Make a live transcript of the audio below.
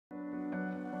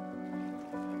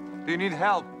Do you need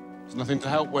help? There's nothing to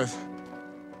help with.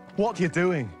 What are you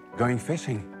doing? Going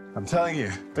fishing. I'm telling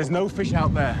you, there's no fish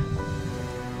out there.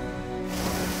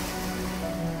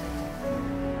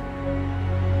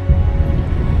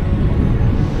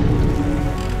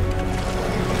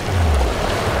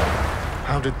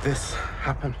 How did this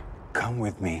happen? Come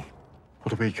with me.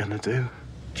 What are we gonna do?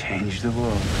 Change the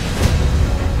world.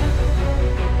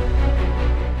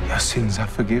 Your sins are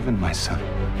forgiven, my son.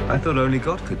 I thought only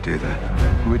God could do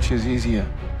that. Which is easier,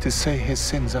 to say his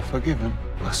sins are forgiven,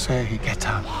 or say, get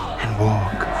up and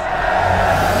walk?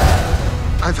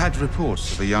 I've had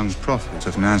reports of a young prophet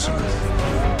of Nazareth.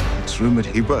 It's rumored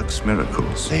he works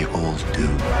miracles. They all do.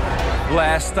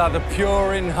 Blessed are the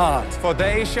pure in heart, for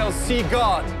they shall see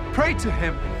God. Pray to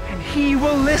him, and he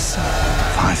will listen.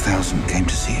 5,000 came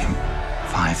to see him.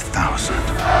 5,000.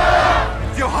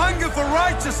 If you hunger for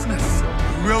righteousness,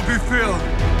 you will be filled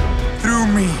through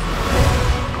me.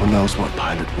 Who knows what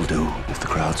Pilate will do if the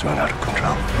crowds run out of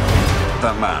control?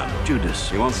 That man, Judas,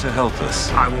 he wants to help us.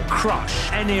 I will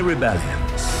crush any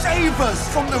rebellion. Save us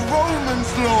from the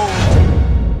Romans,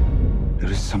 Lord! There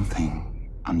is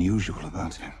something unusual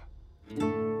about him.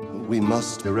 We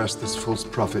must arrest this false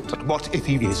prophet. But what if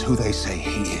he is who they say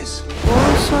he is?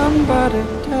 Won't somebody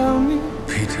tell me?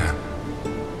 Peter,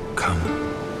 come.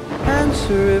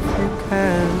 Answer if you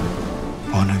can.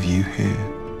 One of you here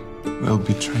will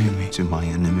betray me to my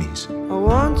enemies. I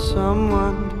want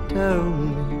someone to tell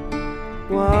me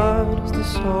what is the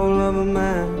soul of a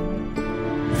man.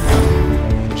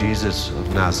 Jesus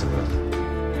of Nazareth,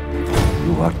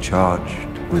 you are charged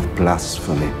with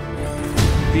blasphemy.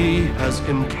 He has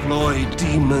employed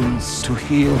demons to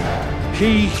heal.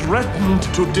 He threatened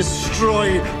to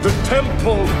destroy the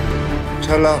temple.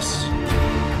 Tell us,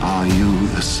 are you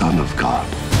the Son of God?